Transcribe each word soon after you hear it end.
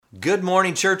Good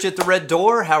morning, church at the Red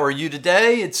Door. How are you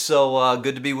today? It's so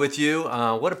good to be with you.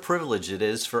 What a privilege it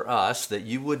is for us that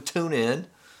you would tune in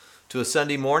to a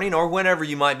Sunday morning or whenever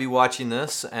you might be watching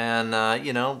this and,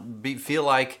 feel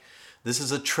like this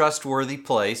is a trustworthy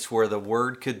place where the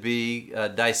Word could be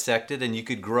dissected and you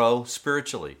could grow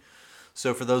spiritually.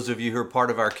 So for those of you who are part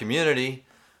of our community,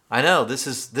 I know this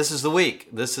is the week.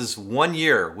 This is 1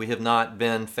 year we have not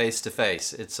been face to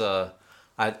face.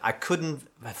 I couldn't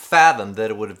fathom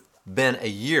that it would have been a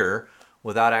year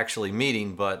without actually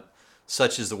meeting, but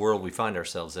such is the world we find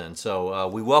ourselves in. So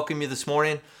we welcome you this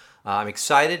morning. I'm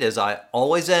excited, as I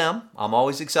always am. I'm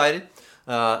always excited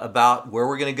about where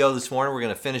we're going to go this morning. We're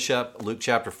going to finish up Luke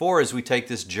chapter 4 as we take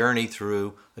this journey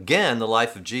through, again, the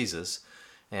life of Jesus.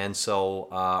 And so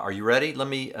are you ready?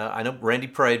 I know Randy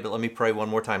prayed, but let me pray one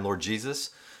more time. Lord Jesus,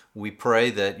 we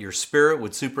pray that your Spirit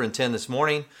would superintend this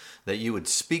morning, that you would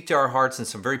speak to our hearts in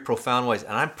some very profound ways.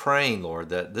 And I'm praying, Lord,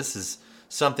 that this is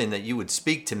something that you would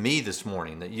speak to me this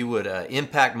morning, that you would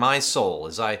impact my soul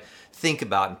as I think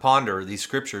about and ponder these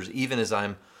scriptures, even as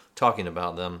I'm talking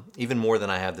about them, even more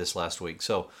than I have this last week.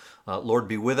 So, Lord,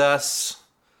 be with us,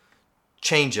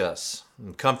 change us,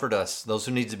 and comfort us, those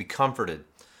who need to be comforted.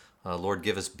 Lord,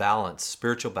 give us balance,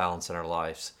 spiritual balance in our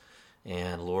lives.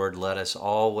 And Lord, let us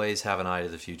always have an eye to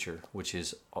the future, which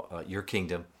is your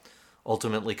kingdom,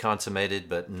 ultimately consummated,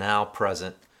 but now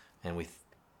present. And we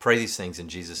pray these things in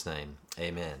Jesus' name.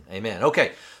 Amen. Amen.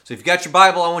 Okay, so if you've got your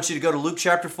Bible, I want you to go to Luke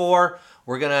chapter 4.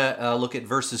 We're going to look at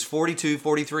verses 42,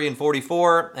 43, and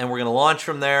 44, and we're going to launch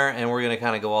from there, and we're going to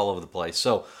kind of go all over the place.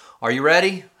 So are you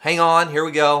ready? Hang on. Here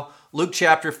we go. Luke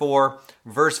chapter 4,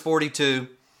 verse 42.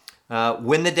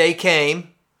 When the day came,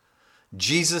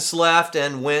 Jesus left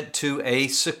and went to a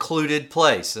secluded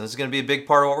place. And this is going to be a big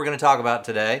part of what we're going to talk about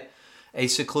today. A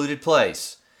secluded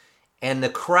place. And the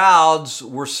crowds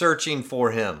were searching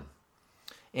for him.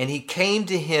 And they came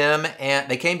to him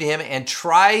and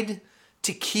tried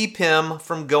to keep him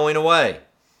from going away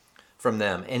from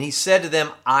them. And he said to them,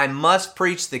 I must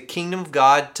preach the kingdom of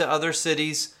God to other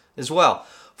cities as well,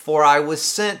 for I was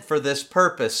sent for this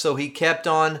purpose. So he kept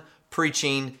on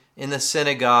preaching in the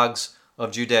synagogues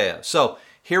of Judea. So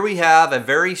here we have a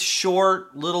very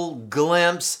short little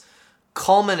glimpse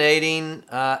culminating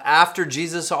after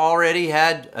Jesus already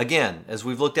had, again, as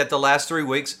we've looked at the last 3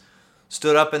 weeks,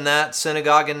 stood up in that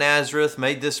synagogue in Nazareth,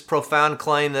 made this profound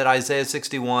claim that Isaiah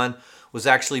 61 was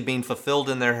actually being fulfilled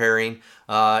in their hearing.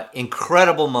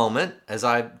 Incredible moment, as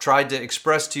I tried to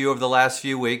express to you over the last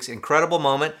few weeks, incredible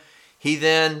moment. He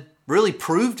then really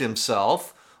proved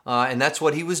himself, and that's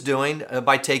what he was doing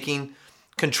by taking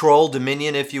control,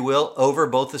 dominion, if you will, over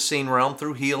both the seen realm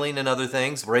through healing and other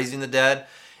things, raising the dead,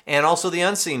 and also the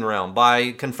unseen realm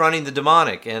by confronting the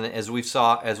demonic. And as we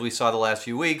saw the last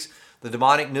few weeks, the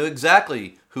demonic knew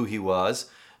exactly who he was,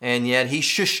 and yet he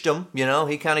shushed him.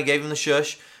 He kind of gave him the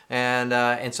shush,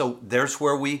 and so there's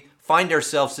where we find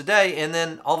ourselves today. And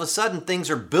then all of a sudden, things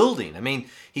are building. I mean,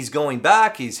 he's going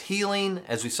back, he's healing,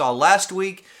 as we saw last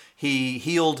week. He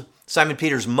healed Simon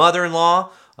Peter's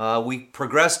mother-in-law. We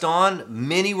progressed on.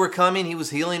 Many were coming. He was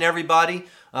healing everybody.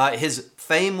 His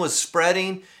fame was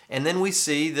spreading. And then we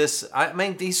see this,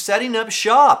 he's setting up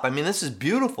shop. This is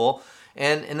beautiful.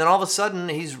 And then all of a sudden,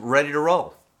 he's ready to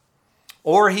roll.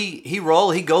 Or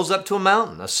he goes up to a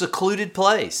mountain, a secluded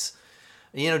place.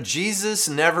 Jesus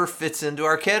never fits into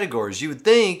our categories. You would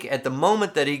think at the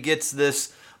moment that he gets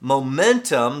this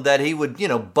momentum that he would,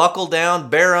 buckle down,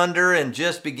 bear under, and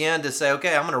just begin to say,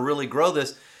 okay, I'm going to really grow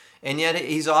this. And yet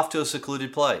he's off to a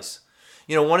secluded place.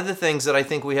 One of the things that I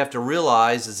think we have to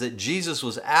realize is that Jesus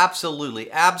was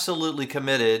absolutely, absolutely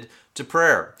committed to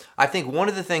prayer. I think one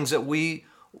of the things that we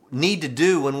need to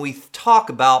do when we talk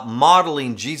about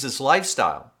modeling Jesus'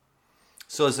 lifestyle.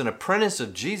 So as an apprentice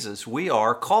of Jesus, we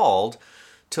are called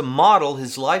to model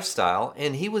his lifestyle,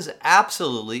 and he was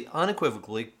absolutely,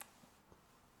 unequivocally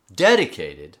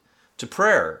dedicated to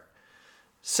prayer.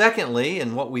 Secondly,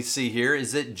 and what we see here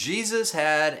is that Jesus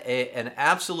had an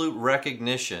absolute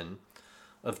recognition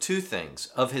of two things.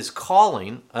 Of his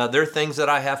calling, there are things that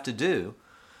I have to do.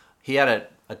 He had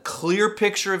a clear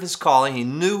picture of his calling. He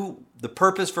knew the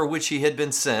purpose for which he had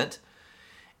been sent.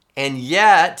 And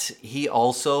yet, he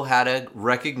also had a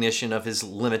recognition of his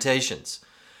limitations.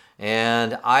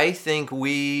 And I think let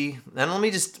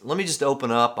me just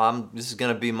open up. This is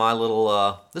going to be my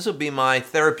this will be my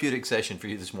therapeutic session for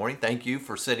you this morning. Thank you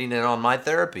for sitting in on my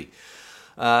therapy.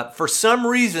 For some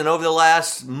reason, over the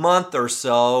last month or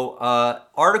so,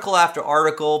 article after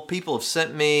article, people have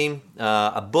sent me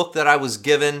a book that I was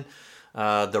given,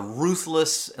 The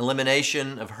Ruthless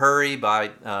Elimination of Hurry by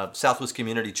Southwest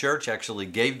Community Church. Actually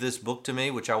gave this book to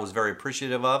me, which I was very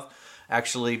appreciative of.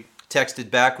 actually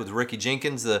texted back with Ricky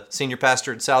Jenkins, the senior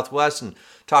pastor at Southwest, and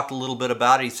talked a little bit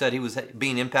about it. He said he was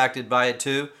being impacted by it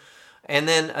too. And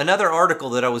then another article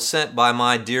that I was sent by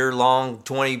my dear long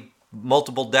 20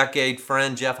 multiple decade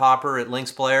friend Jeff Hopper at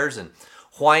Lynx Players, and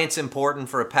why it's important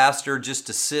for a pastor just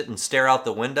to sit and stare out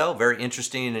the window. Very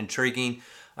interesting and intriguing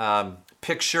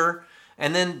picture.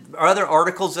 And then other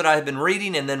articles that I have been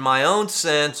reading, and then my own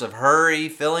sense of hurry,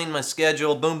 filling my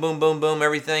schedule, boom, boom, boom, boom,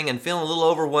 everything, and feeling a little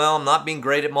overwhelmed, not being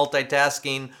great at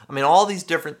multitasking. I mean, all these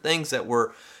different things that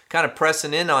were kind of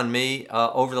pressing in on me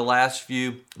over the last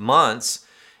few months.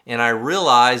 And I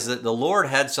realized that the Lord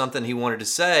had something He wanted to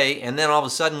say. And then all of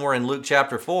a sudden we're in Luke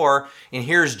chapter 4, and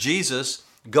here's Jesus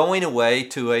going away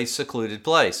to a secluded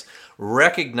place,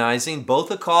 recognizing both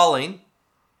a calling.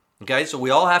 Okay, so we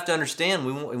all have to understand,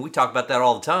 we talk about that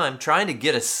all the time, trying to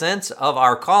get a sense of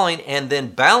our calling and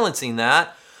then balancing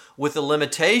that with the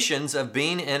limitations of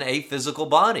being in a physical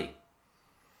body.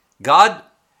 God,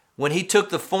 when He took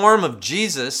the form of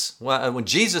Jesus, when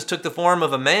Jesus took the form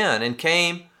of a man and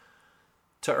came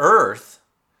to earth,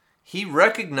 He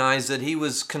recognized that He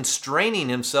was constraining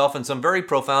Himself in some very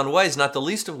profound ways, not the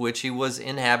least of which He was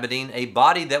inhabiting a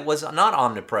body that was not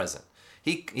omnipresent.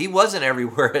 He wasn't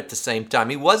everywhere at the same time.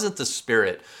 He wasn't the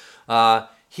Spirit.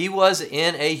 He was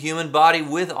in a human body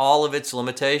with all of its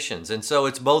limitations. And so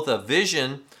it's both a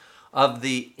vision of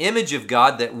the image of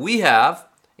God that we have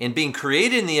in being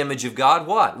created in the image of God.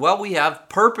 What? Well, we have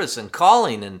purpose and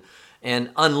calling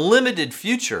and unlimited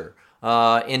future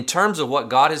in terms of what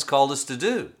God has called us to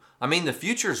do. I mean, the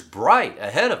future's bright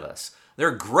ahead of us. There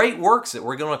are great works that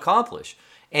we're going to accomplish.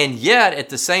 And yet, at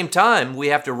the same time, we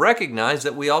have to recognize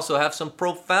that we also have some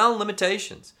profound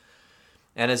limitations.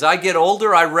 And as I get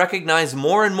older, I recognize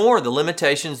more and more the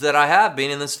limitations that I have being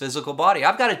in this physical body.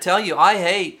 I've got to tell you, I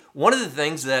hate one of the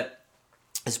things that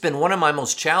has been one of my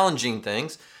most challenging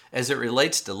things as it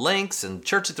relates to Lynx and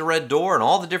Church at the Red Door and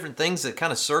all the different things that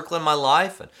kind of circle in my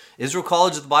life, and Israel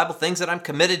College of the Bible, things that I'm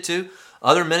committed to,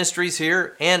 other ministries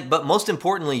here, but most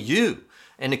importantly, you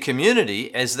and the community,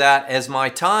 is that as my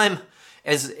time,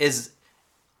 as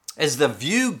the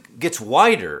view gets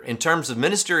wider in terms of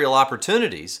ministerial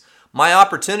opportunities, my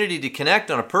opportunity to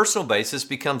connect on a personal basis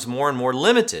becomes more and more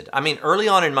limited. I mean, early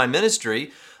on in my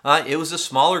ministry, it was a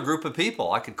smaller group of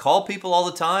people. I could call people all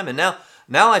the time, and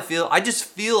now I just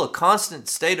feel a constant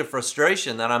state of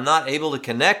frustration that I'm not able to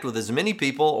connect with as many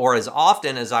people or as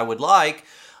often as I would like.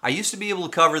 I used to be able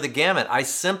to cover the gamut. I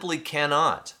simply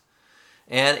cannot.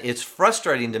 And it's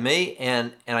frustrating to me,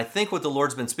 and I think what the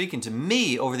Lord's been speaking to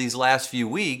me over these last few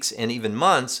weeks and even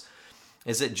months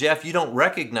is that, Jeff, you don't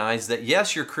recognize that,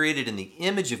 yes, you're created in the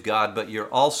image of God, but you're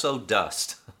also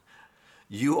dust.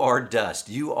 You are dust.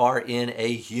 You are in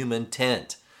a human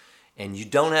tent, and you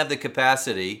don't have the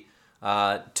capacity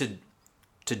to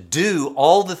do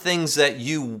all the things that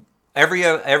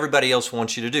everybody else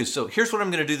wants you to do. So here's what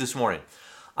I'm going to do this morning.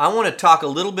 I want to talk a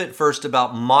little bit first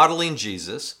about modeling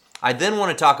Jesus. I then want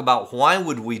to talk about why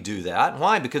would we do that?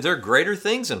 Why? Because there are greater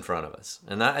things in front of us.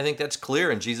 And I think that's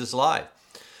clear in Jesus' life.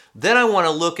 Then I want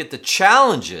to look at the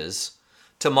challenges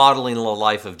to modeling the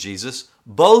life of Jesus,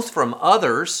 both from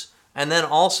others and then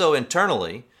also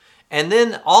internally. And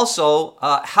then also,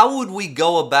 how would we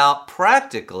go about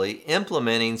practically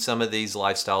implementing some of these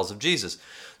lifestyles of Jesus?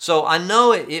 So I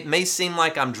know it may seem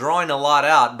like I'm drawing a lot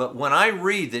out, but when I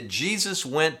read that Jesus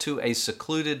went to a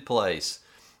secluded place,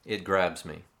 it grabs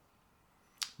me.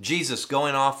 Jesus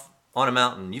going off on a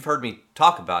mountain, you've heard me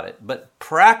talk about it, but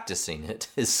practicing it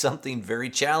is something very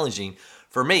challenging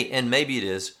for me, and maybe it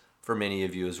is for many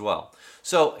of you as well.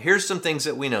 So here's some things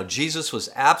that we know. Jesus was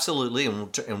absolutely,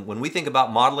 and when we think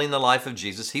about modeling the life of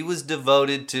Jesus, He was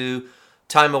devoted to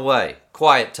time away,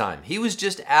 quiet time. He was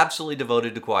just absolutely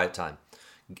devoted to quiet time.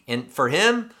 And for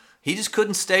Him, He just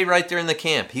couldn't stay right there in the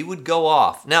camp. He would go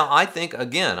off. Now, I think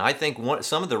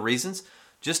some of the reasons,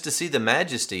 just to see the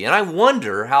majesty. And I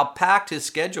wonder how packed His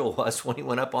schedule was when He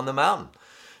went up on the mountain.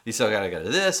 He said, I got to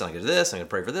do this, and I got to do this, and I got to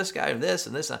pray for this guy, and this,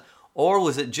 and this. Or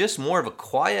was it just more of a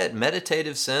quiet,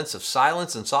 meditative sense of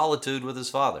silence and solitude with His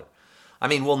Father? I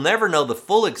mean, we'll never know the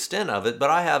full extent of it,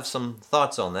 but I have some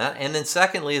thoughts on that. And then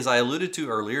secondly, as I alluded to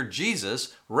earlier,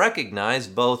 Jesus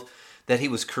recognized both that He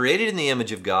was created in the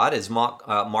image of God, as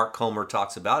Mark Comer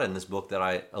talks about in this book that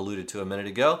I alluded to a minute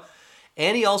ago.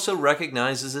 And He also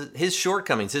recognizes His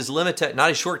shortcomings, not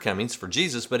His shortcomings for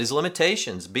Jesus, but His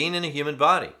limitations, being in a human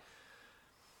body.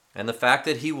 And the fact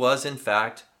that He was, in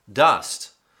fact,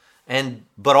 dust.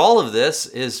 But all of this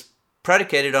is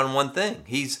predicated on one thing.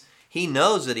 He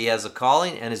knows that He has a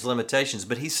calling and His limitations,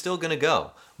 but He's still going to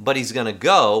go. But He's going to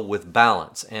go with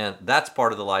balance. And that's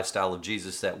part of the lifestyle of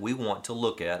Jesus that we want to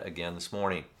look at again this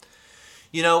morning.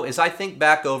 You know, as I think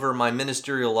back over my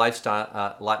ministerial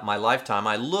lifestyle, my lifetime,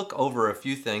 I look over a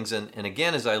few things, and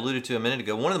again, as I alluded to a minute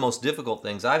ago, one of the most difficult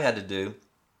things I've had to do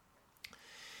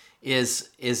is,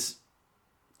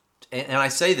 and I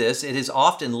say this, it has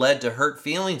often led to hurt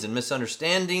feelings and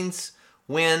misunderstandings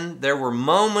when there were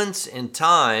moments in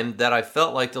time that I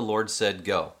felt like the Lord said,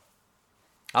 go.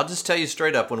 I'll just tell you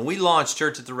straight up, when we launched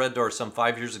Church at the Red Door some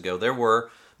 5 years ago, there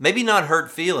were maybe not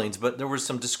hurt feelings, but there was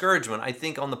some discouragement, I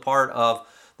think, on the part of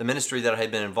the ministry that I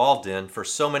had been involved in for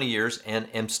so many years and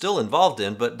am still involved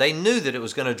in, but they knew that it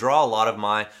was going to draw a lot of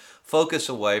my focus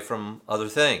away from other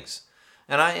things.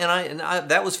 And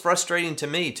that was frustrating to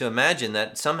me to imagine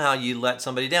that somehow you let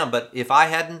somebody down. But if I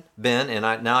hadn't been,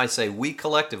 now I say we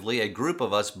collectively, a group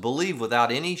of us, believe without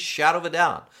any shadow of a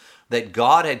doubt that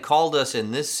God had called us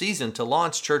in this season to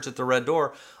launch Church at the Red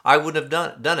Door, I wouldn't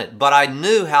have done it. But I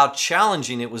knew how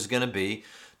challenging it was going to be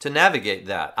to navigate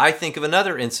that. I think of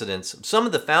another incident, some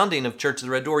of the founding of Church at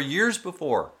the Red Door years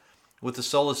before with the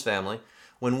Solis family,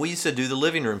 when we used to do the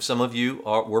living room. Some of you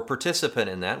were participant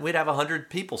in that. We'd have 100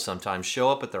 people sometimes show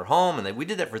up at their home, and we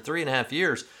did that for 3.5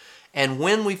 years. And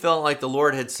when we felt like the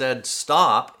Lord had said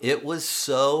stop, it was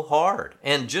so hard.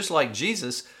 And just like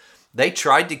Jesus, they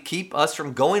tried to keep us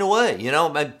from going away. You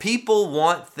know, people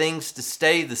want things to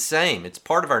stay the same. It's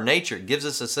part of our nature. It gives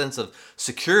us a sense of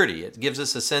security. It gives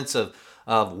us a sense of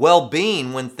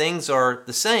well-being when things are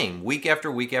the same week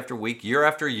after week after week, year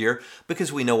after year,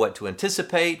 because we know what to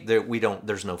anticipate.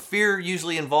 There's no fear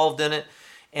usually involved in it.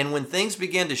 And when things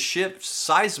begin to shift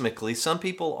seismically, some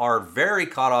people are very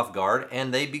caught off guard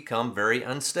and they become very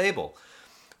unstable.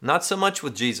 Not so much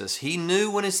with Jesus. He knew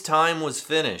when his time was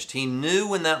finished. He knew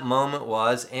when that moment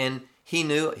was, and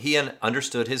he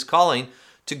understood his calling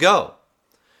to go.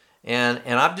 And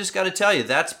I've just got to tell you,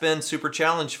 that's been super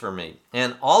challenge for me.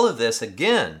 And all of this,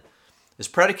 again, is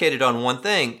predicated on one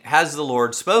thing: has the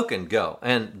Lord spoken? Go.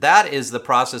 And that is the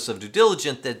process of due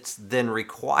diligence that then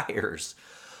requires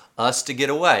us to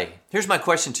get away. Here's my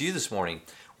question to you this morning.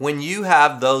 When you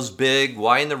have those big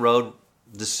why in the road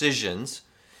decisions,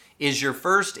 is your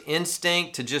first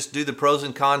instinct to just do the pros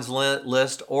and cons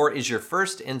list, or is your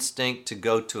first instinct to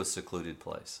go to a secluded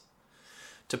place?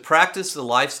 To practice the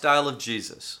lifestyle of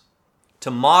Jesus, to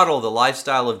model the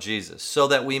lifestyle of Jesus, so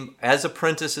that we, as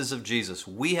apprentices of Jesus,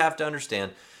 we have to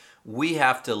understand, we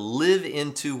have to live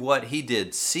into what he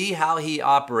did, see how he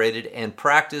operated, and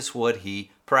practice what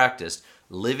he practiced,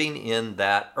 living in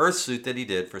that earth suit that he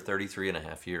did for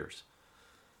 33.5 years.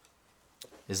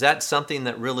 Is that something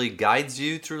that really guides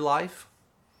you through life?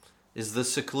 Is the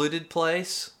secluded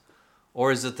place? Or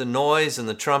is it the noise and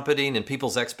the trumpeting and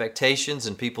people's expectations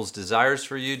and people's desires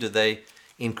for you? Do they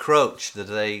encroach? Do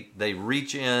they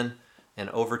reach in and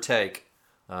overtake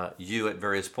you at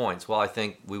various points? Well, I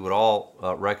think we would all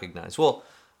recognize. Well,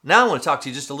 now I want to talk to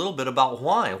you just a little bit about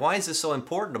why. Why is this so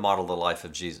important to model the life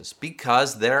of Jesus?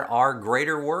 Because there are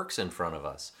greater works in front of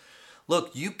us.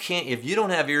 Look, you can't, if you don't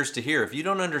have ears to hear, if you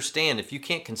don't understand, if you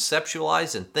can't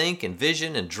conceptualize and think and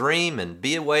vision and dream and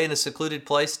be away in a secluded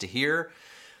place to hear,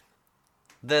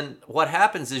 then what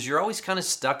happens is you're always kind of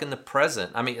stuck in the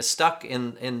present. I mean, stuck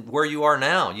in where you are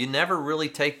now. You never really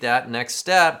take that next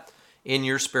step in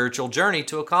your spiritual journey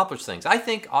to accomplish things. I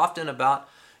think often about,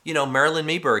 Marilyn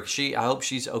Meberg. I hope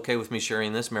she's okay with me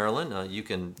sharing this, Marilyn. You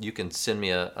can send me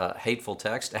a hateful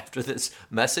text after this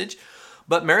message.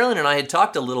 But Marilyn and I had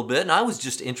talked a little bit, and I was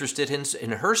just interested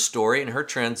in her story and her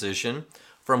transition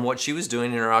from what she was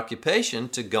doing in her occupation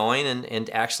to going and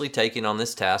actually taking on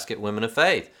this task at Women of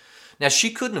Faith. Now,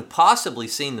 she couldn't have possibly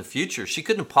seen the future. She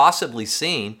couldn't have possibly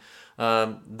seen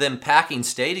them packing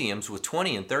stadiums with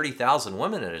 20 and 30,000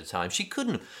 women at a time. She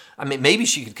couldn't, maybe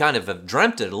she could kind of have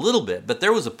dreamt it a little bit, but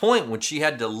there was a point when she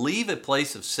had to leave a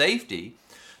place of safety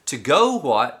to go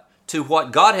to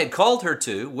what God had called her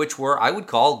to, which were, I would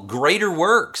call, greater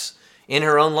works in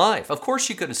her own life. Of course,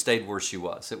 she could have stayed where she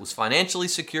was. It was financially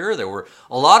secure. There were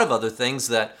a lot of other things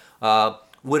that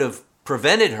would have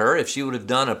prevented her if she would have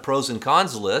done a pros and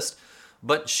cons list,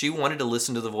 but she wanted to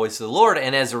listen to the voice of the Lord,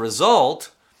 and as a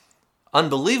result,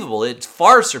 unbelievable, it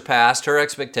far surpassed her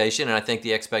expectation, and I think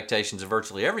the expectations of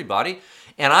virtually everybody.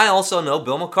 And I also know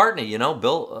Bill McCartney,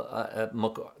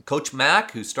 Coach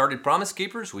Mack, who started Promise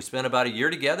Keepers. We spent about a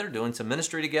year together doing some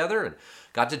ministry together and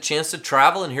got the chance to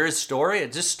travel and hear his story.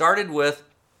 It just started with,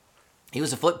 he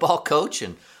was a football coach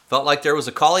and felt like there was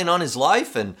a calling on his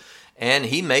life, and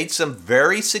he made some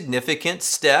very significant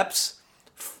steps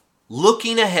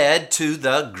looking ahead to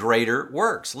the greater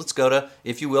works. Let's go to,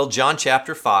 if you will, John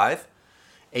chapter 5,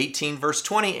 18 verse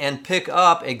 20, and pick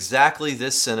up exactly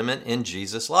this sentiment in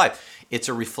Jesus' life. It's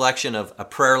a reflection of a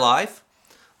prayer life,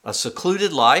 a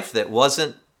secluded life that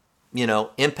wasn't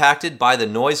impacted by the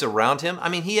noise around him. I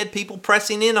mean, he had people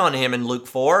pressing in on him in Luke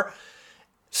 4.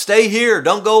 Stay here.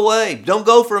 Don't go away. Don't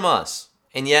go from us.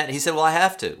 And yet he said, well, I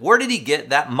have to. Where did he get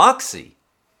that moxie?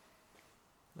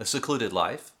 A secluded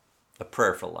life, a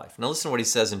prayerful life. Now listen to what he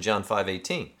says in John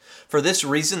 5:18. For this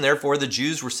reason, therefore, the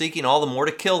Jews were seeking all the more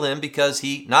to kill him, because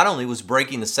he not only was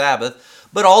breaking the Sabbath,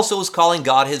 but also was calling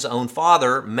God his own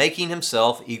Father, making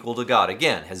himself equal to God.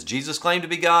 Again, has Jesus claimed to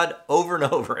be God? Over and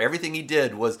over. Everything he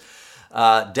did was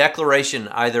declaration,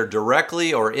 either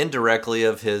directly or indirectly,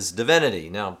 of his divinity.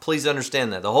 Now, please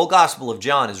understand that. The whole Gospel of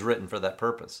John is written for that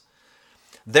purpose.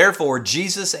 Therefore,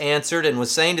 Jesus answered and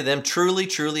was saying to them, truly,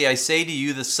 truly, I say to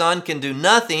you, the Son can do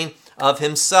nothing of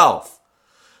himself,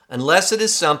 unless it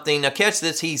is something, now catch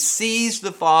this, he sees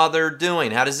the Father doing.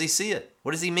 How does he see it?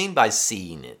 What does he mean by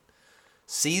seeing it?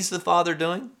 Sees the Father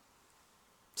doing?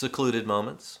 Secluded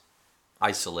moments,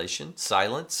 isolation,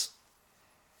 silence.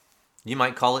 You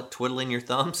might call it twiddling your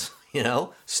thumbs,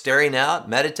 staring out,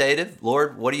 meditative.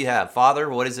 Lord, what do you have? Father,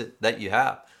 what is it that you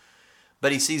have?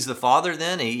 But he sees the Father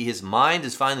then. His mind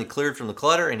is finally cleared from the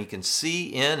clutter, and he can see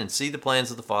in and see the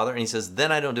plans of the Father. And he says,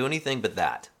 then I don't do anything but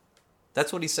that.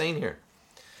 That's what he's saying here.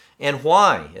 And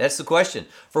why? That's the question.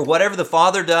 For whatever the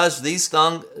Father does, these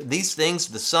things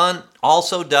the Son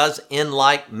also does in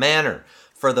like manner.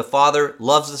 For the Father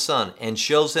loves the Son and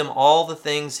shows him all the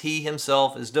things he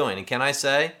himself is doing. And can I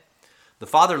say, the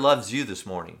Father loves you this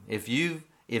morning. If you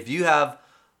have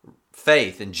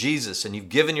faith in Jesus and you've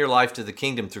given your life to the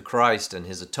kingdom through Christ and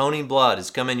his atoning blood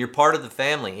has come in, you're part of the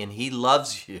family, and he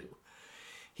loves you.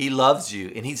 He loves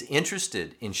you, and he's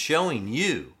interested in showing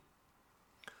you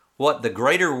what the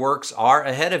greater works are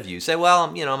ahead of you. Say, well,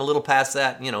 I'm a little past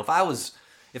that. If I was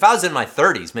in my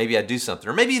 30s, maybe I'd do something.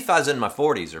 Or maybe if I was in my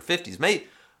 40s or 50s, maybe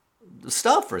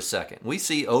stop for a second. We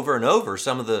see over and over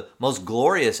some of the most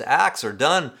glorious acts are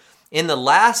done in the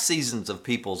last seasons of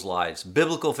people's lives,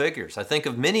 biblical figures. I think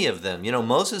of many of them.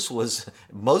 Moses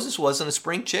wasn't a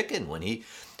spring chicken when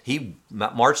he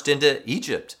marched into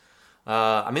Egypt.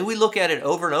 We look at it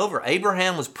over and over.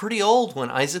 Abraham was pretty old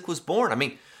when Isaac was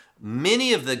born.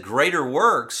 Many of the greater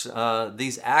works,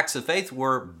 these acts of faith,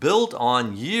 were built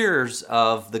on years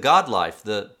of the God life,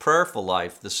 the prayerful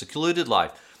life, the secluded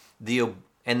life,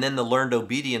 and then the learned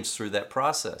obedience through that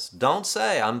process. Don't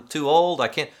say, I'm too old, I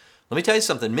can't. Let me tell you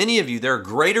something. Many of you, there are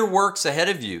greater works ahead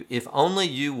of you if only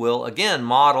you will, again,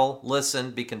 model,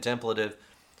 listen, be contemplative,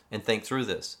 and think through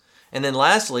this. And then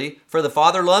lastly, for the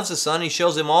Father loves the Son, he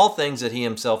shows him all things that he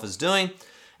himself is doing,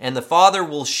 and the Father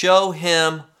will show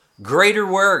him greater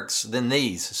works than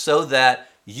these, so that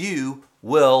you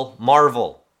will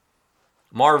marvel.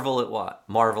 Marvel at what?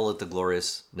 Marvel at the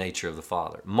glorious nature of the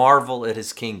Father. Marvel at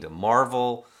his kingdom.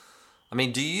 Marvel.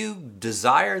 Do you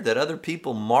desire that other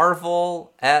people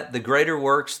marvel at the greater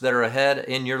works that are ahead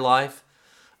in your life?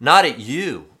 Not at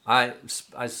you. I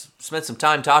spent some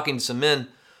time talking to some men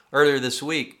earlier this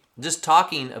week, just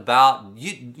talking about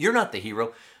you're not the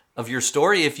hero of your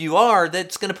story. If you are,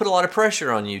 that's going to put a lot of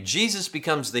pressure on you. Jesus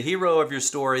becomes the hero of your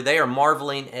story. They are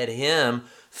marveling at him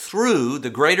through the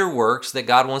greater works that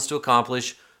God wants to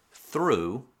accomplish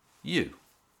through you.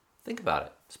 Think about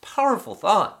it. It's a powerful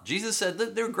thought. Jesus said,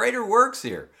 there are greater works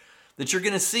here that you're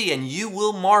going to see, and you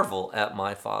will marvel at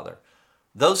my Father.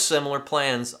 Those similar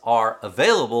plans are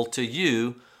available to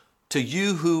you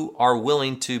who are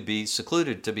willing to be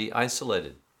secluded, to be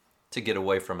isolated, to get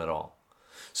away from it all.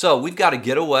 So we've got to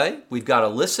get away, we've got to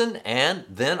listen, and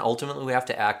then ultimately we have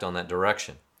to act on that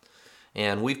direction.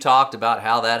 And we've talked about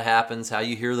how that happens, how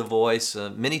you hear the voice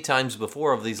many times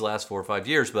before over these last 4 or 5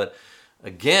 years. But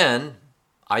again,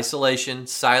 isolation,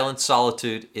 silence,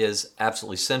 solitude is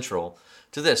absolutely central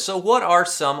to this. So what are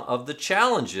some of the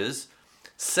challenges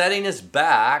setting us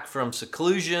back from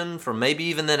seclusion, from maybe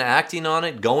even then acting on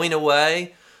it, going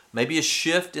away, maybe a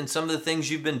shift in some of the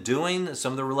things you've been doing,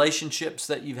 some of the relationships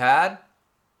that you've had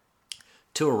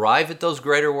to arrive at those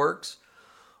greater works?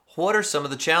 What are some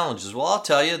of the challenges? Well, I'll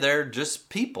tell you, they're just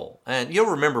people. And you'll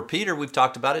remember Peter, we've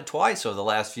talked about it twice over the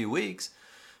last few weeks.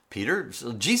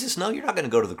 Jesus, no, you're not going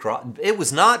to go to the cross. It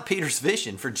was not Peter's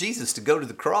vision for Jesus to go to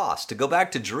the cross, to go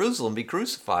back to Jerusalem, be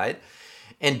crucified,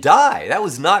 and die. That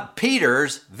was not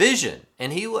Peter's vision.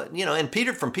 And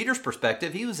from Peter's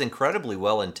perspective, he was incredibly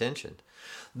well-intentioned.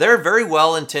 There are very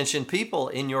well-intentioned people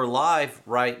in your life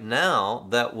right now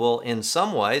that will, in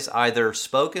some ways, either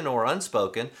spoken or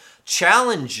unspoken,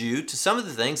 challenge you to some of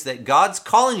the things that God's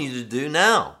calling you to do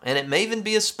now. And it may even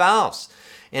be a spouse.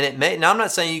 And now I'm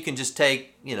not saying you can just take,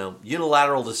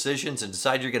 unilateral decisions and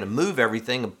decide you're going to move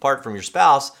everything apart from your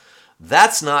spouse.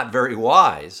 That's not very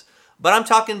wise. But I'm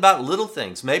talking about little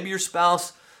things. Maybe your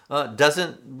spouse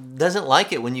doesn't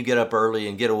like it when you get up early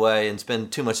and get away and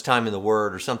spend too much time in the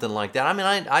Word or something like that. I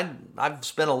mean, I've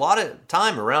spent a lot of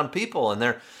time around people and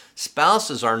their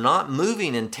spouses are not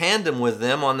moving in tandem with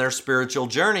them on their spiritual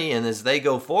journey. And as they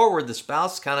go forward, the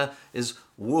spouse kind of is,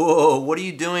 whoa, what are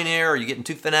you doing here? Are you getting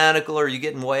too fanatical? Or are you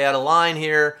getting way out of line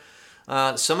here?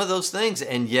 Some of those things.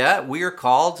 And yet we are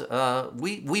called,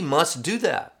 we must do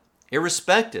that.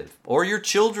 Irrespective, or your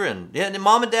children. Yeah,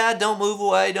 mom and dad, don't move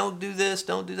away, don't do this,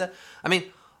 don't do that. I mean,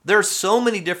 there are so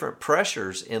many different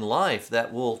pressures in life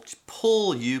that will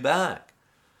pull you back.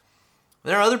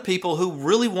 There are other people who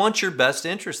really want your best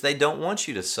interest. They don't want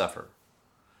you to suffer.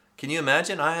 Can you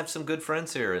imagine? I have some good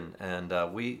friends here,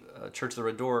 and we, Church of the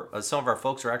Red Door, some of our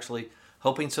folks are actually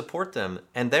helping support them,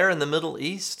 and they're in the Middle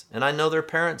East, and I know their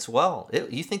parents well.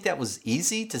 You think that was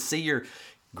easy to see your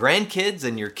grandkids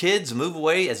and your kids move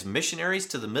away as missionaries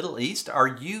to the Middle East? Are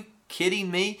you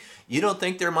kidding me? You don't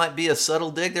think there might be a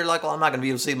subtle dig? They're like, oh, I'm not going to be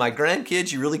able to see my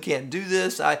grandkids. You really can't do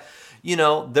this.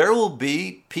 There will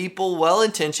be people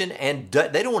well-intentioned and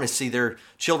they don't want to see their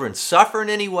children suffer in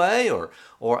any way,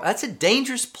 or that's a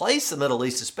dangerous place, the Middle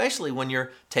East, especially when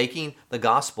you're taking the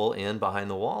gospel in behind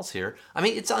the walls here. I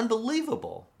mean, it's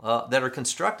unbelievable that are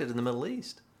constructed in the Middle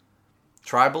East,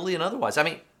 tribally and otherwise. I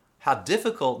mean, how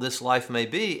difficult this life may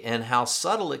be and how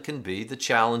subtle it can be, the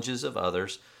challenges of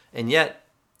others. And yet,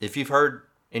 if you've heard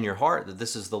in your heart that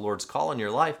this is the Lord's call in your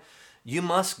life, you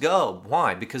must go.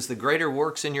 Why? Because the greater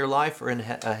works in your life are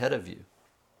ahead of you.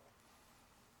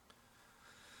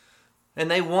 And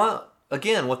they want,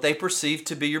 again, what they perceive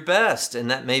to be your best.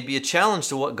 And that may be a challenge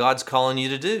to what God's calling you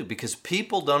to do, because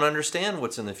people don't understand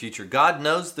what's in the future. God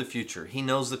knows the future. He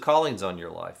knows the callings on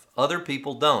your life. Other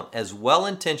people don't, as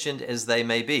well-intentioned as they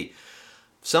may be.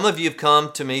 Some of you have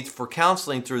come to me for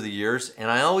counseling through the years, and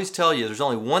I always tell you, there's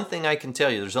only one thing I can tell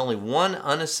you. There's only one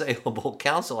unassailable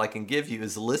counsel I can give you,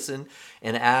 is listen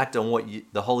and act on what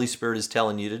the Holy Spirit is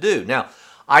telling you to do. Now,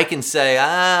 I can say,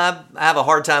 I have a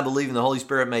hard time believing the Holy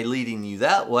Spirit may leading you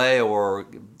that way or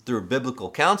through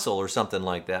biblical counsel or something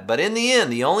like that. But in the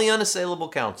end, the only unassailable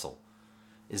counsel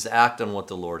is act on what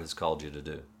the Lord has called you to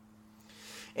do.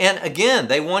 And again,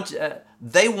 they want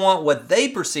what they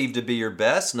perceive to be your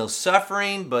best, no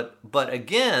suffering, but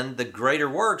again, the greater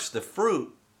works, the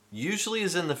fruit, usually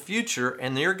is in the future,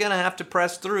 and you're going to have to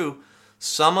press through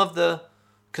some of the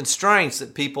constraints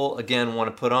that people, again, want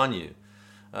to put on you.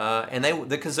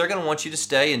 Because they're going to want you to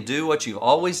stay and do what you've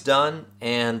always done,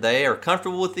 and they are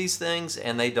comfortable with these things,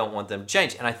 and they don't want them to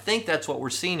change. And I think that's what we're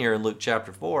seeing here in Luke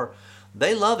chapter 4.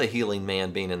 They love a healing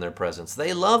man being in their presence.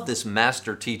 They love this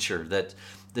master teacher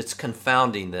that's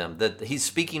confounding them, that he's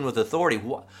speaking with authority.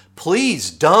 Please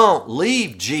don't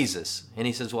leave Jesus. And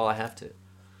he says, well, I have to.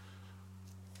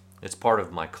 It's part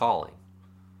of my calling.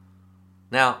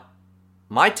 Now,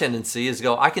 my tendency is to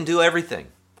go, I can do everything.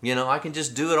 I can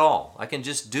just do it all. I can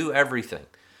just do everything.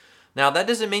 Now, that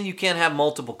doesn't mean you can't have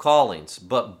multiple callings,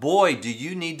 but boy, do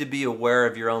you need to be aware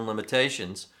of your own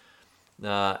limitations. And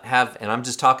I'm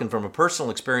just talking from a personal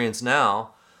experience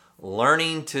now,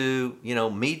 learning to,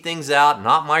 meet things out,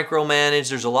 not micromanage.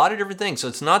 There's a lot of different things. So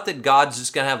it's not that God's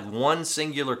just going to have one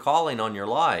singular calling on your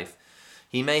life.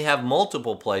 He may have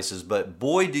multiple places, but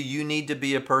boy, do you need to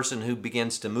be a person who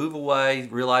begins to move away,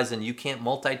 realizing you can't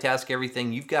multitask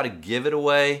everything. You've got to give it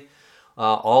away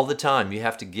all the time. You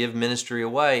have to give ministry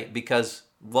away because,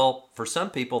 well, for some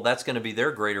people, that's going to be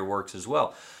their greater works as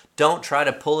well. Don't try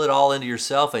to pull it all into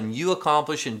yourself and you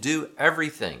accomplish and do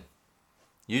everything.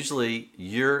 Usually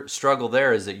your struggle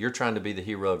there is that you're trying to be the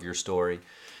hero of your story.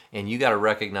 And you got to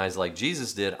recognize, like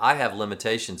Jesus did, I have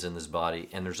limitations in this body,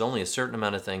 and there's only a certain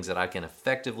amount of things that I can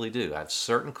effectively do. I have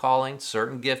certain callings,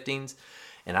 certain giftings,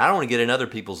 and I don't want to get in other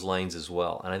people's lanes as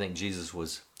well. And I think Jesus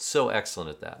was so excellent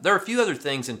at that. There are a few other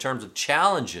things in terms of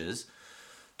challenges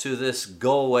to this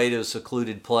go away to a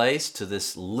secluded place, to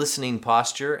this listening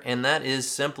posture, and that is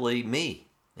simply me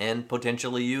and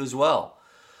potentially you as well.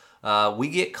 We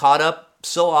get caught up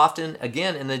so often,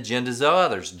 again, in the agendas of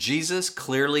others. Jesus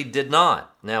clearly did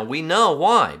not. Now, we know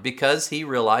why. Because he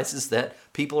realizes that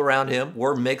people around him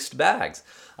were mixed bags.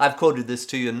 I've quoted this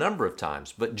to you a number of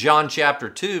times. But John chapter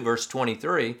 2, verse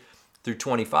 23 through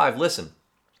 25, listen.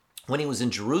 When he was in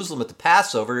Jerusalem at the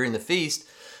Passover during the feast,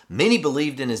 many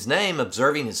believed in his name,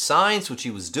 observing his signs which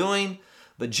he was doing.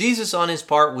 But Jesus, on his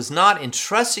part, was not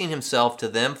entrusting himself to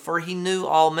them, for he knew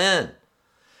all men.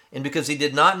 And because he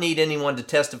did not need anyone to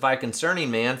testify concerning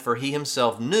man, for he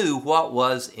himself knew what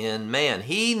was in man.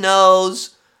 He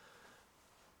knows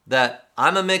that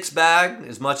I'm a mixed bag.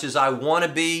 As much as I want to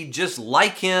be just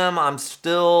like him, I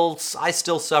still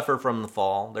suffer from the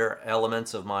fall. There are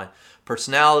elements of my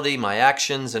personality, my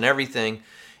actions, and everything.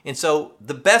 And so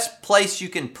the best place you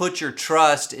can put your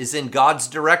trust is in God's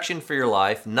direction for your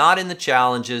life, not in the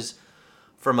challenges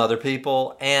from other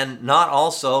people, and not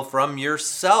also from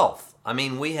yourself. I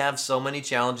mean, we have so many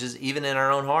challenges even in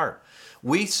our own heart.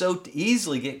 We so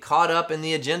easily get caught up in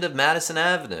the agenda of Madison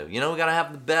Avenue. You know, we got to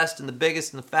have the best and the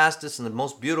biggest and the fastest and the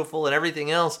most beautiful and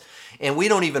everything else. And we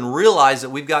don't even realize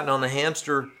that we've gotten on the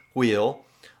hamster wheel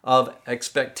of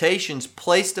expectations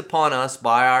placed upon us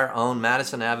by our own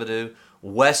Madison Avenue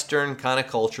Western kind of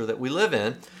culture that we live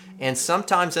in. And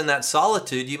sometimes in that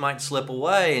solitude, you might slip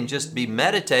away and just be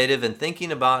meditative and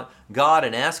thinking about God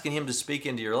and asking Him to speak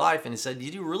into your life. And He said,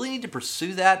 you really need to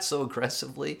pursue that so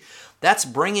aggressively? That's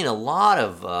bringing a lot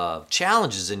of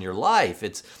challenges in your life.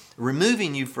 It's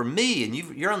removing you from me, and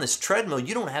you're on this treadmill.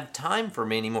 You don't have time for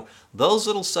me anymore. Those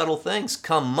little subtle things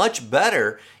come much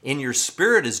better in your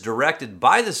spirit is directed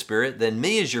by the Spirit than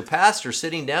me as your pastor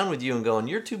sitting down with you and going,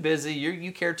 you're too busy,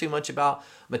 you care too much about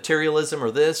materialism or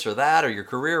this or that or your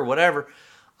career or whatever.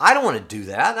 I don't want to do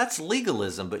that. That's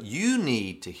legalism, but you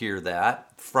need to hear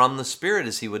that from the Spirit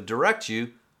as He would direct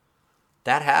you.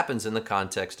 That happens in the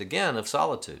context, again, of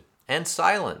solitude and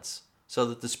silence so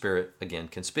that the Spirit, again,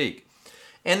 can speak.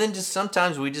 And then just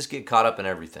sometimes we just get caught up in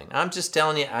everything. I'm just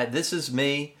telling you, this is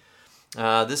me.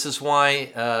 This is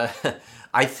why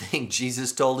I think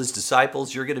Jesus told His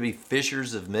disciples, you're going to be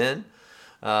fishers of men.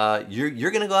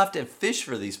 You're going to go have to fish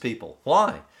for these people.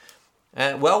 Why?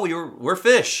 Well, we're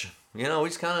fish. You know, we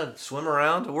just kind of swim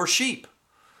around. We're sheep.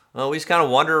 We just kind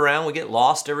of wander around. We get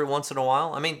lost every once in a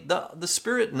while. I mean, the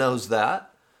Spirit knows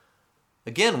that.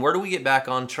 Again, where do we get back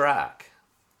on track?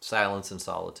 Silence and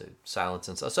solitude. Silence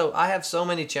and solitude. So I have so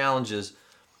many challenges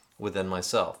within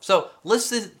myself. So let's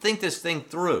think this thing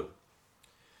through.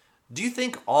 Do you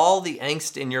think all the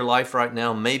angst in your life right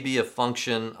now may be a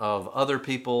function of other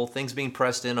people, things being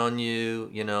pressed in on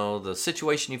you, you know, the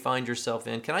situation you find yourself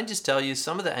in? Can I just tell you,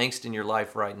 some of the angst in your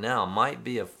life right now might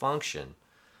be a function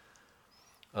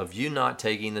of you not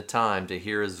taking the time to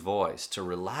hear His voice, to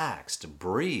relax, to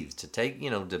breathe, to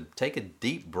take a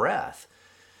deep breath,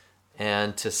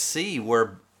 and to see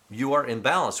where you are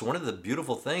imbalanced. One of the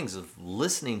beautiful things of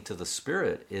listening to the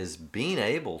Spirit is being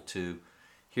able to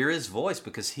hear His voice,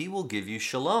 because He will give you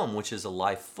shalom, which is a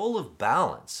life full of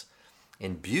balance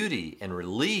and beauty and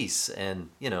release and,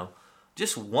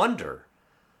 just wonder.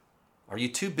 Are you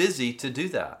too busy to do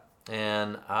that?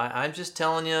 And I'm just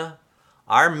telling you,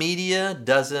 our media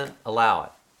doesn't allow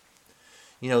it.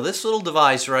 This little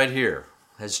device right here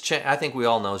I think we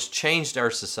all know, has changed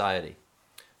our society.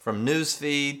 From news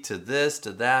feed to this,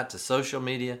 to that, to social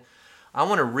media. I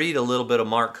want to read a little bit of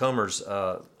Mark Comer's,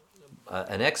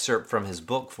 an excerpt from his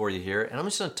book for you here. And I'm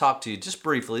just going to talk to you just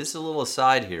briefly. This is a little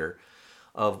aside here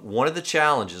of one of the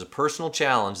challenges, a personal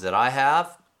challenge that I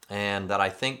have, and that I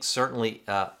think certainly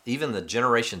even the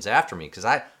generations after me, because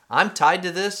I'm tied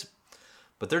to this,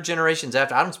 but their generations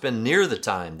after, I don't spend near the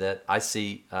time that I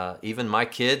see even my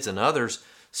kids and others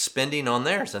spending on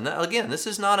theirs. And again, this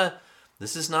is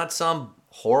not some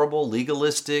horrible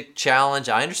legalistic challenge.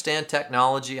 I understand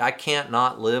technology. I can't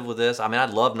not live with this. I mean,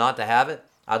 I'd love not to have it.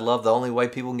 I'd love the only way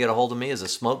people can get a hold of me is a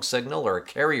smoke signal or a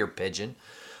carrier pigeon.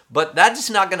 But that's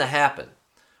just not going to happen,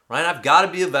 right? I've got to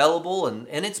be available, and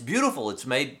it's beautiful. It's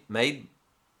made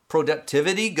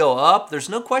productivity go up. There's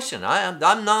no question. I'm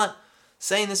not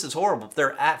saying this is horrible.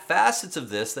 There are facets of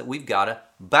this that we've got to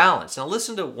balance. Now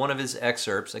listen to one of his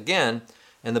excerpts, again,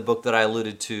 in the book that I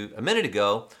alluded to a minute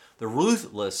ago, The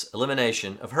Ruthless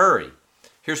Elimination of Hurry.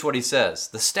 Here's what he says.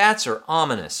 The stats are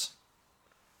ominous.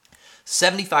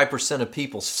 75% of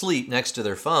people sleep next to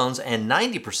their phones, and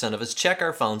 90% of us check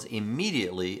our phones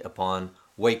immediately upon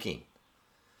waking.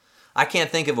 I can't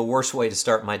think of a worse way to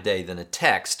start my day than a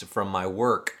text from my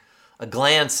work, a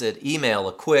glance at email,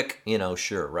 a quick,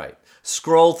 sure, right,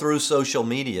 scroll through social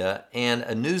media, and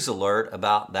a news alert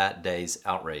about that day's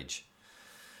outrage.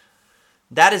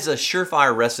 That is a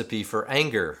surefire recipe for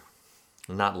anger,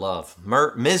 not love,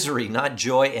 misery, not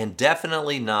joy, and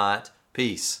definitely not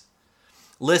peace.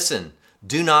 Listen,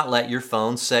 do not let your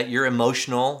phone set your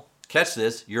emotional, catch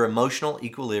this, your emotional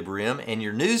equilibrium, and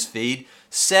your news feed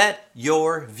set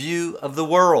your view of the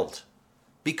world.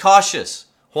 Be cautious.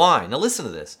 Why? Now listen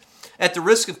to this. At the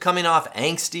risk of coming off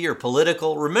angsty or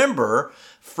political, remember,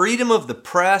 freedom of the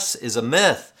press is a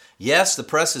myth. Yes, the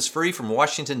press is free from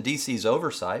Washington, D.C.'s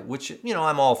oversight, which,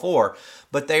 I'm all for,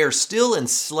 but they are still in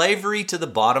slavery to the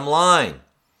bottom line.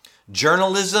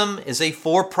 Journalism is a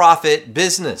for-profit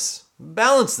business.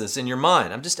 Balance this in your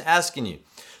mind. I'm just asking you.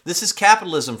 This is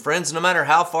capitalism, friends, no matter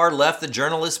how far left the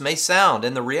journalist may sound.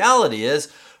 And the reality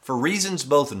is, for reasons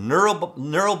both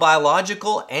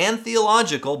neurobiological and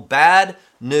theological, bad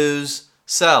news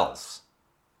sells.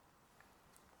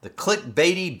 The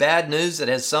clickbaity bad news that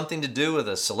has something to do with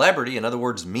a celebrity, in other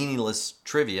words, meaningless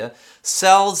trivia,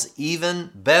 sells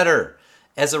even better.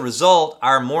 As a result,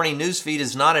 our morning news feed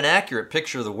is not an accurate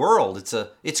picture of the world.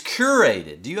 It's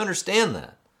curated. Do you understand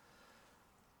that?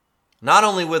 Not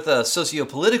only with a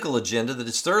socio-political agenda that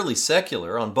is thoroughly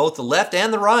secular on both the left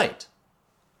and the right,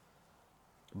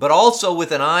 but also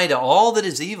with an eye to all that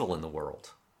is evil in the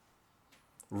world.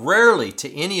 Rarely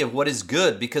to any of what is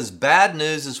good, because bad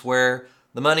news is where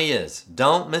the money is.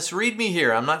 Don't misread me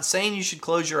here. I'm not saying you should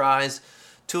close your eyes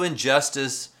to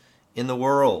injustice in the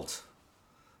world.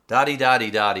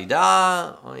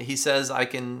 Da-dee-da-dee-da-dee-da. He says, I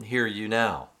can hear you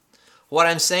now. What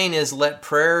I'm saying is let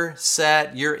prayer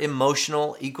set your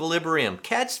emotional equilibrium.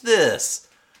 Catch this.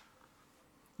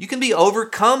 You can be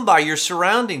overcome by your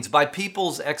surroundings, by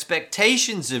people's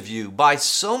expectations of you, by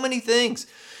so many things.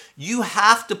 You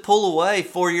have to pull away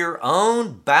for your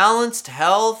own balanced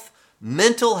health,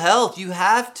 mental health. You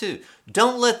have to.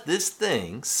 Don't let this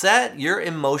thing set your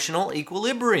emotional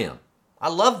equilibrium. I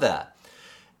love that.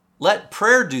 Let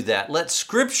prayer do that. Let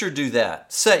Scripture do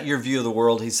that. Set your view of the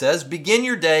world, he says. Begin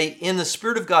your day in the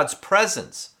Spirit of God's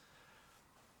presence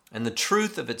and the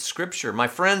truth of its Scripture. My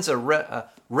friends, a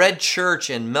Red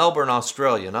Church in Melbourne,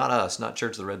 Australia, not us, not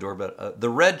Church of the Red Door, but the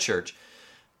Red Church,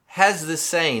 has this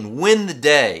saying, win the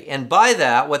day. And by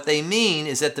that, what they mean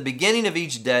is at the beginning of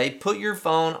each day, put your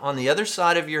phone on the other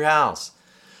side of your house.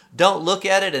 Don't look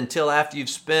at it until after you've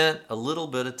spent a little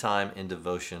bit of time in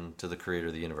devotion to the Creator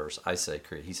of the universe. I say,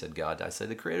 he said God, I say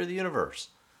the Creator of the universe.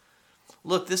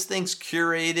 Look, this thing's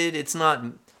curated.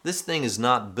 This thing is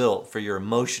not built for your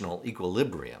emotional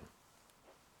equilibrium.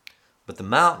 But the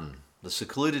mountain, the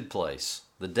secluded place,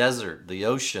 the desert, the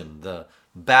ocean, the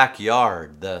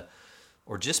backyard,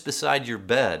 or just beside your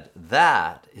bed,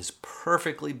 that is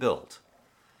perfectly built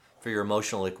for your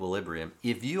emotional equilibrium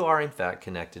if you are in fact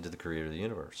connected to the Creator of the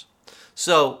universe.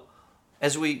 So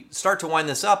as we start to wind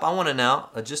this up, I want to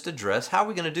now just address how are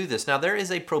we going to do this. Now there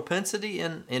is a propensity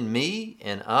in me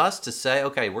and us to say,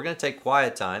 okay, we're going to take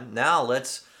quiet time. Now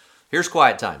here's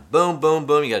quiet time. Boom, boom,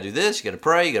 boom. You got to do this. You got to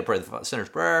pray. You got to pray the sinner's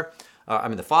prayer.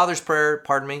 The Father's prayer,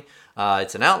 pardon me.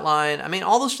 It's an outline.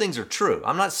 All those things are true.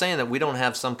 I'm not saying that we don't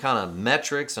have some kind of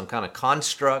metric, some kind of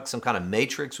construct, some kind of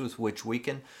matrix with which we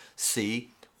can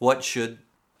see what should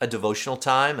a devotional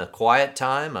time, a quiet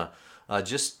time, a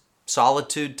just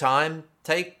solitude time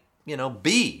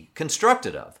be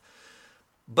constructed of.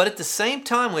 But at the same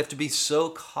time, we have to be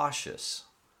so cautious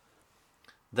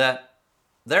that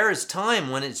there is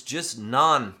time when it's just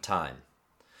non-time.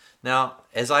 Now,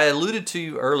 as I alluded to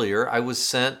you earlier, I was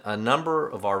sent a number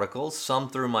of articles, some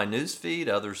through my news feed,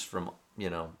 others from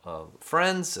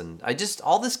friends, and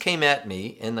all this came at me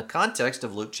in the context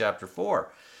of Luke chapter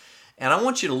 4. And I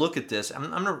want you to look at this.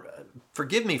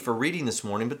 Forgive me for reading this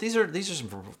morning, but these are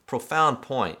some profound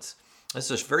points.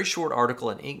 This is a very short article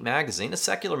in Inc. magazine, a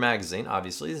secular magazine,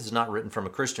 obviously. This is not written from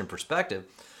a Christian perspective.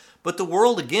 But the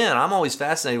world, again, I'm always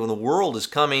fascinated when the world is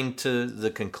coming to the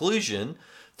conclusion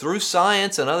through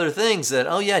science and other things that,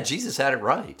 oh yeah, Jesus had it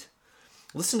right.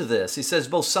 Listen to this. He says,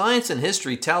 both science and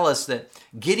history tell us that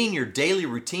getting your daily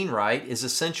routine right is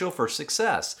essential for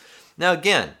success. Now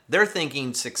again, they're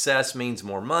thinking success means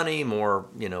more money, more,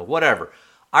 whatever.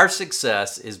 Our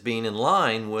success is being in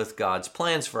line with God's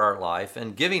plans for our life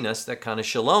and giving us that kind of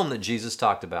shalom that Jesus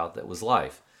talked about that was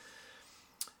life.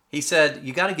 He said,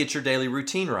 you got to get your daily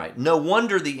routine right. No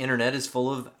wonder the internet is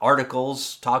full of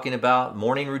articles talking about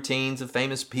morning routines of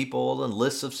famous people and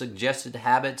lists of suggested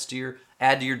habits to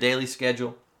add to your daily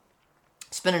schedule.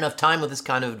 Spend enough time with this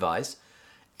kind of advice,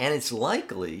 and it's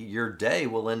likely your day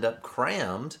will end up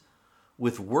crammed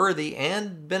with worthy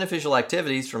and beneficial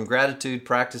activities, from gratitude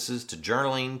practices to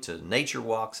journaling to nature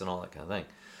walks and all that kind of thing.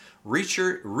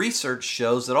 Research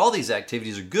shows that all these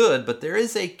activities are good, but there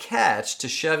is a catch to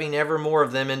shoving ever more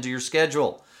of them into your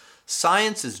schedule.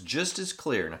 Science is just as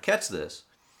clear, now catch this,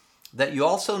 that you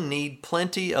also need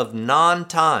plenty of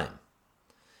non-time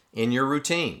in your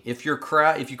routine. If you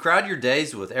crowd your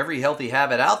days with every healthy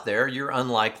habit out there, you're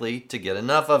unlikely to get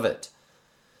enough of it.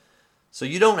 So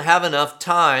you don't have enough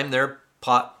time. Their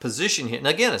position here, and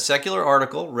again, a secular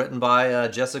article written by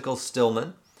Jessica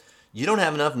Stillman. You don't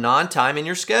have enough non-time in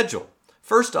your schedule.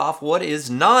 First off, what is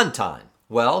non-time?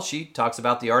 Well, she talks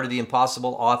about The Art of the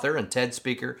Impossible author and TED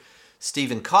speaker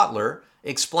Steven Kotler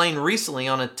explained recently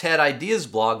on a TED Ideas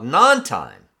blog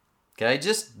non-time. Okay,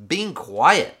 just being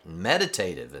quiet and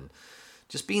meditative and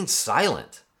just being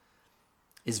silent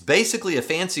is basically a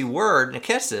fancy word, and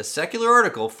catch this, secular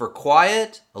article, for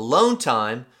quiet, alone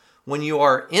time when you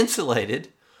are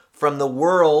insulated from the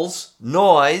world's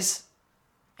noise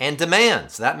and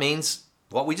demands. That means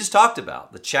what we just talked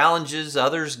about, the challenges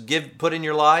others put in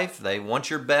your life. They want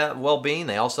your well-being.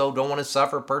 They also don't want to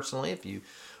suffer personally if you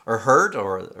are hurt,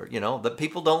 or that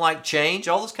people don't like change,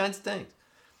 all those kinds of things.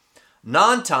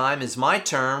 Non-time is my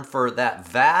term for that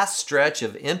vast stretch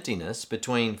of emptiness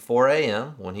between 4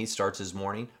 a.m. when he starts his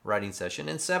morning writing session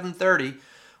and 7:30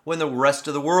 when the rest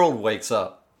of the world wakes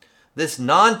up. This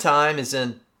non-time is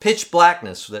in pitch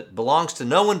blackness that belongs to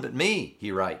no one but me,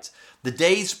 he writes. The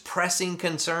day's pressing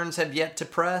concerns have yet to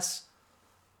press.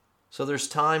 So there's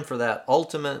time for that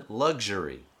ultimate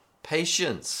luxury,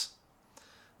 patience.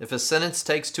 If a sentence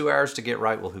takes 2 hours to get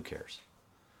right, well, who cares?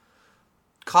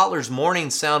 Kotler's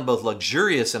mornings sound both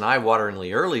luxurious and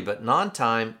eye-wateringly early, but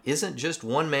non-time isn't just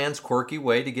one man's quirky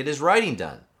way to get his writing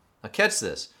done. Now catch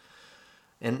this.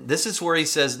 And this is where he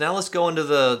says, now let's go into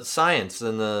the science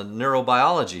and the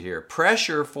neurobiology here.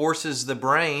 Pressure forces the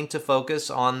brain to focus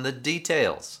on the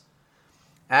details,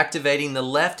 activating the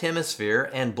left hemisphere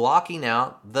and blocking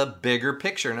out the bigger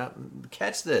picture. Now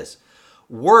catch this.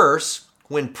 Worse,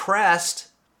 when pressed,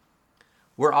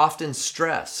 we're often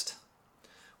stressed.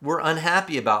 We're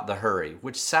unhappy about the hurry,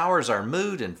 which sours our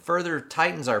mood and further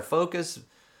tightens our focus.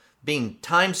 Being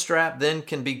time-strapped then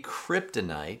can be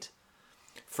kryptonite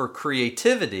for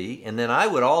creativity. And then I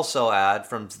would also add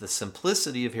from the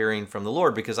simplicity of hearing from the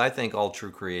Lord, because I think all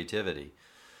true creativity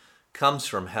comes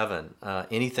from heaven.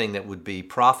 Anything that would be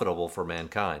profitable for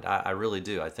mankind. I really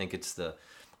do. I think it's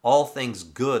all things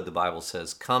good, the Bible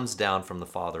says, comes down from the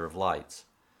Father of lights.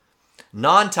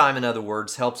 Non-time, in other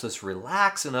words, helps us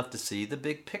relax enough to see the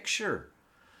big picture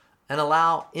and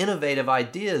allow innovative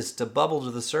ideas to bubble to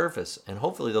the surface. And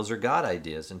hopefully those are God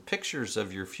ideas and pictures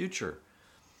of your future.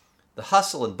 The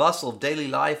hustle and bustle of daily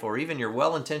life, or even your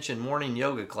well-intentioned morning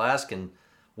yoga class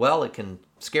it can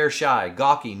scare shy,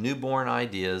 gawky, newborn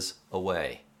ideas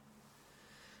away.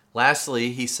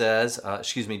 Lastly,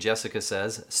 Jessica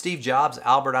says, Steve Jobs,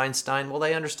 Albert Einstein, well,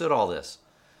 they understood all this.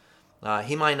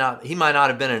 He might not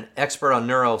have been an expert on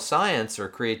neuroscience or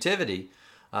creativity,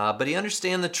 but he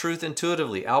understood the truth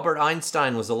intuitively. Albert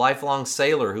Einstein was a lifelong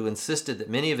sailor who insisted that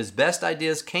many of his best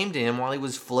ideas came to him while he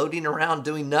was floating around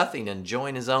doing nothing,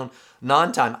 enjoying his own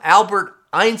non-time. Albert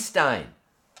Einstein.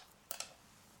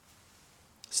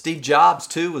 Steve Jobs,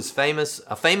 too, was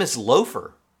a famous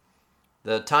loafer.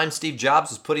 The time Steve Jobs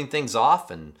was putting things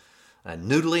off and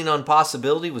noodling on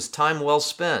possibility was time well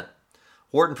spent.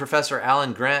 Wharton professor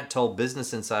Alan Grant told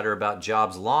Business Insider about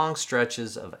Jobs' long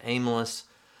stretches of aimless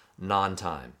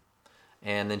non-time.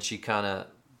 And then she kind of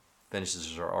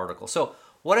finishes her article. So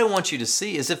what I want you to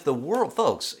see is if the world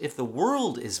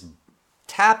is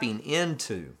tapping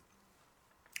into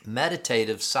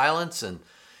meditative silence and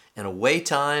away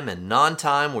time and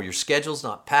non-time where your schedule's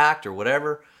not packed or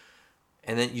whatever,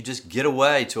 and then you just get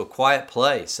away to a quiet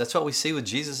place. That's what we see with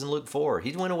Jesus in Luke 4.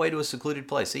 He went away to a secluded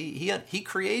place. He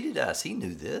created us. He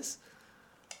knew this.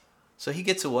 So he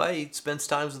gets away. He spends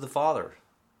time with the Father.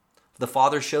 The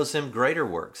Father shows him greater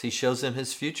works. He shows him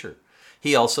his future.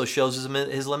 He also shows him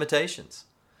his limitations.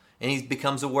 And he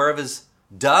becomes aware of his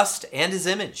dust and his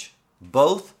image.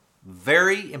 Both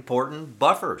very important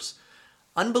buffers.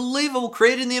 Unbelievable,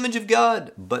 created in the image of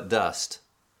God, but dust.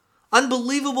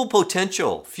 Unbelievable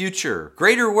potential, future,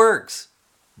 greater works,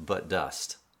 but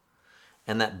dust.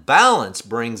 And that balance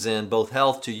brings in both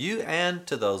health to you and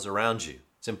to those around you.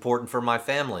 It's important for my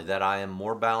family that I am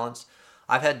more balanced.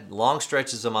 I've had long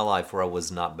stretches of my life where I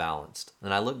was not balanced.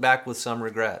 And I look back with some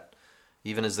regret,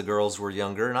 even as the girls were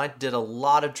younger. And I did a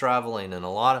lot of traveling and a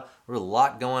lot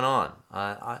going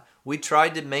on. We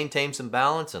tried to maintain some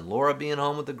balance, and Laura being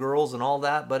home with the girls and all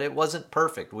that, but it wasn't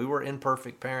perfect. We were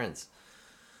imperfect parents.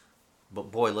 But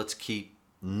boy, let's keep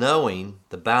knowing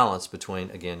the balance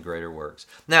between, again, greater works.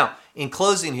 Now, in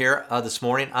closing here this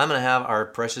morning, I'm going to have our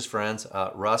precious friends,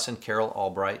 Russ and Carol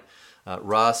Albright.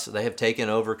 Russ, they have taken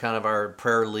over kind of our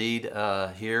prayer lead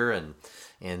here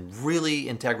and really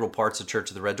integral parts of Church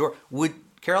of the Red Door. Would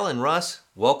Carol and Russ,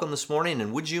 welcome this morning,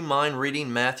 and would you mind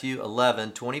reading Matthew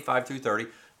 11, 25 through 30?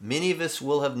 Many of us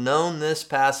will have known this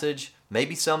passage,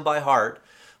 maybe some by heart,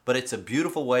 but it's a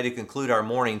beautiful way to conclude our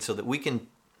morning so that we can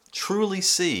truly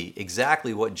see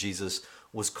exactly what Jesus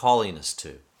was calling us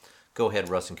to. Go ahead,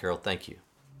 Russ and Carol. Thank you.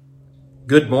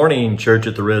 Good morning, Church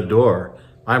at the Red Door.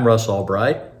 I'm Russ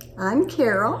Albright. I'm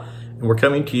Carol. And we're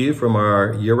coming to you from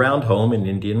our year-round home in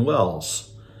Indian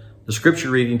Wells. The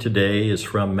scripture reading today is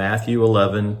from Matthew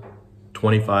 11,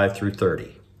 25 through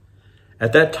 30.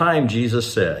 At that time,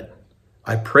 Jesus said,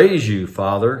 I praise you,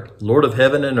 Father, Lord of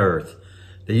heaven and earth,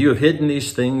 that you have hidden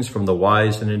these things from the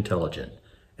wise and intelligent,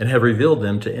 and have revealed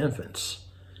them to infants.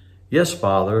 Yes,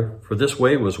 Father, for this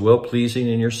way was well-pleasing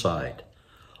in your sight.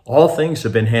 All things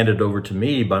have been handed over to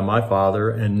me by my Father,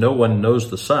 and no one knows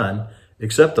the Son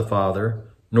except the Father,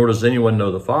 nor does anyone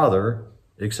know the Father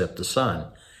except the Son,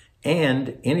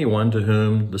 and anyone to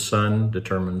whom the Son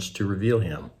determines to reveal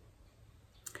him.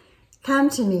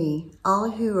 Come to me, all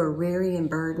who are weary and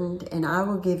burdened, and I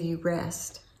will give you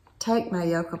rest. Take my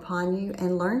yoke upon you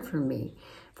and learn from me,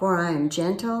 for I am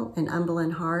gentle and humble in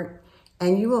heart,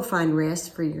 and you will find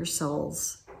rest for your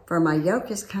souls. For my yoke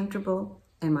is comfortable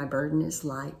and my burden is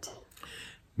light.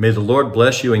 May the Lord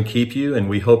bless you and keep you, and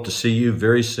we hope to see you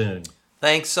very soon.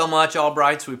 Thanks so much,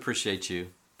 Albrights. We appreciate you.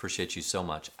 Appreciate you so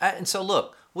much. And so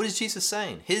look, what is Jesus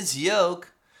saying? His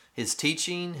yoke, his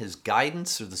teaching, his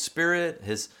guidance through the Spirit,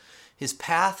 his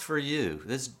path for you,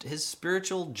 his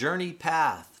spiritual journey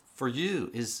path for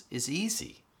you is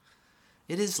easy.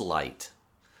 It is light.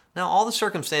 Now, all the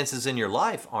circumstances in your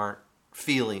life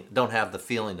don't have the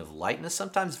feeling of lightness,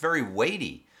 sometimes very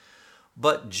weighty.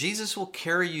 But Jesus will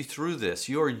carry you through this.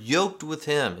 You are yoked with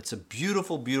him. It's a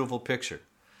beautiful, beautiful picture.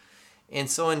 And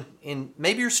so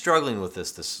maybe you're struggling with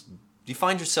this. You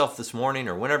find yourself this morning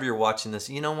or whenever you're watching this,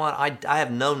 you know what? I have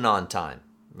no non-time.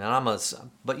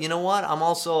 But you know what? I'm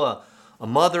also a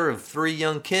mother of 3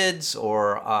 young kids,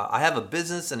 or I have a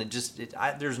business and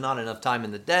there's not enough time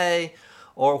in the day,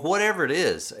 or whatever it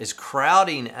is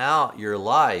crowding out your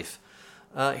life.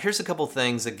 Here's a couple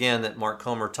things, again, that Mark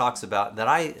Comer talks about that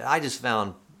I just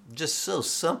found just so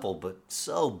simple but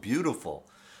so beautiful.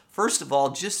 First of all,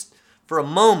 just for a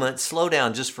moment, slow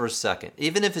down just for a second.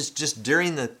 Even if it's just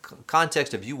during the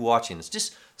context of you watching this,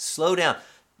 just slow down.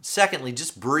 Secondly,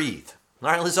 just breathe. All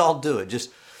right, let's all do it. Just,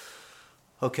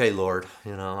 okay, Lord,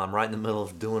 I'm right in the middle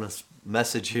of doing a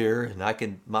message here,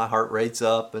 and my heart rate's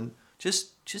up, and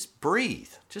just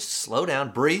breathe. Just slow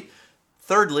down, breathe.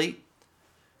 Thirdly,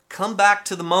 come back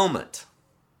to the moment.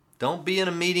 Don't be in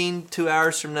a meeting 2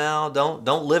 hours from now.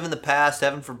 Don't live in the past,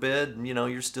 heaven forbid.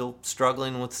 You're still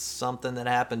struggling with something that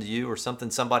happened to you or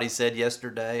something somebody said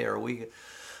yesterday or a week.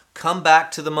 Come back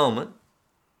to the moment.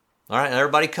 All right,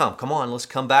 everybody come on, let's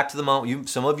come back to the moment.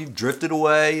 Some of you drifted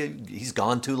away. He's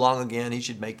gone too long again. He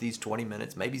should make these 20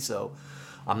 minutes. Maybe so.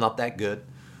 I'm not that good.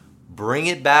 Bring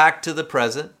it back to the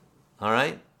present. All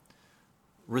right?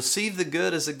 Receive the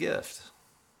good as a gift.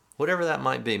 Whatever that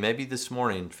might be, maybe this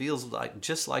morning feels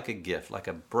just like a gift, like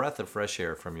a breath of fresh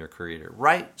air from your Creator.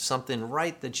 Write something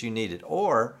right that you needed.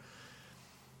 Or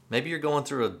maybe you're going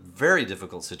through a very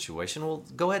difficult situation. Well,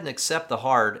 go ahead and accept the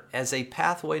hard as a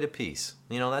pathway to peace.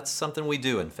 That's something we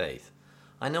do in faith.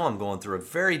 I know I'm going through a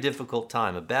very difficult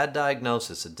time, a bad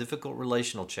diagnosis, a difficult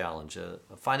relational challenge, a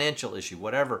financial issue,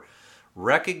 whatever.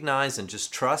 Recognize and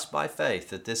just trust by faith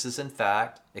that this is in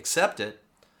fact, accept it,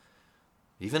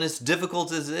 even as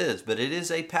difficult as it is, but it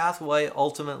is a pathway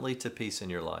ultimately to peace in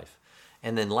your life.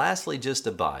 And then lastly, just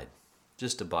abide.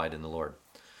 Just abide in the Lord.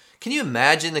 Can you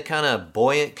imagine the kind of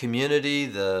buoyant community,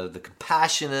 the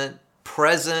compassionate,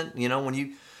 present,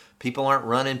 when people aren't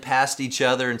running past each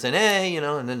other and saying, hey,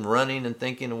 and then running and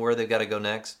thinking of where they've got to go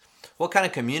next? What kind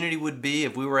of community would be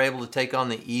if we were able to take on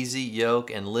the easy yoke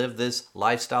and live this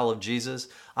lifestyle of Jesus?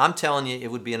 I'm telling you,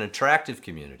 it would be an attractive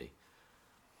community.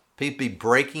 People be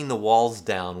breaking the walls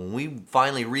down. When we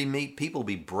finally re-meet, people will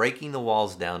be breaking the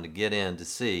walls down to get in to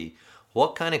see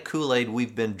what kind of Kool-Aid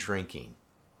we've been drinking.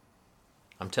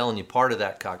 I'm telling you, part of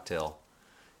that cocktail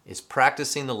is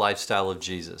practicing the lifestyle of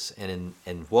Jesus. And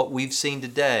what we've seen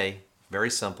today, very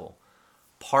simple.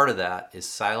 Part of that is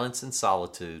silence and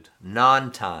solitude,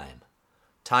 non-time,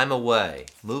 time away.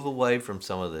 Move away from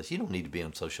some of this. You don't need to be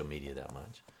on social media that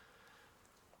much.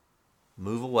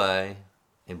 Move away.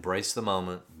 Embrace the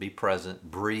moment, be present,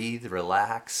 breathe,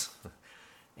 relax,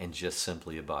 and just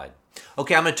simply abide.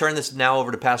 Okay, I'm going to turn this now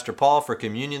over to Pastor Paul for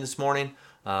communion this morning.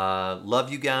 Love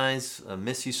you guys.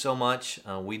 Miss you so much.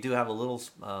 We do have a little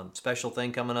special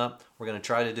thing coming up. We're going to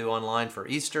try to do online for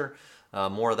Easter.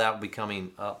 More of that will be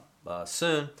coming up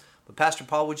soon. But Pastor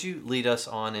Paul, would you lead us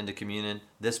on into communion,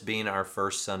 this being our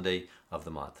first Sunday of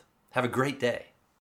the month? Have a great day.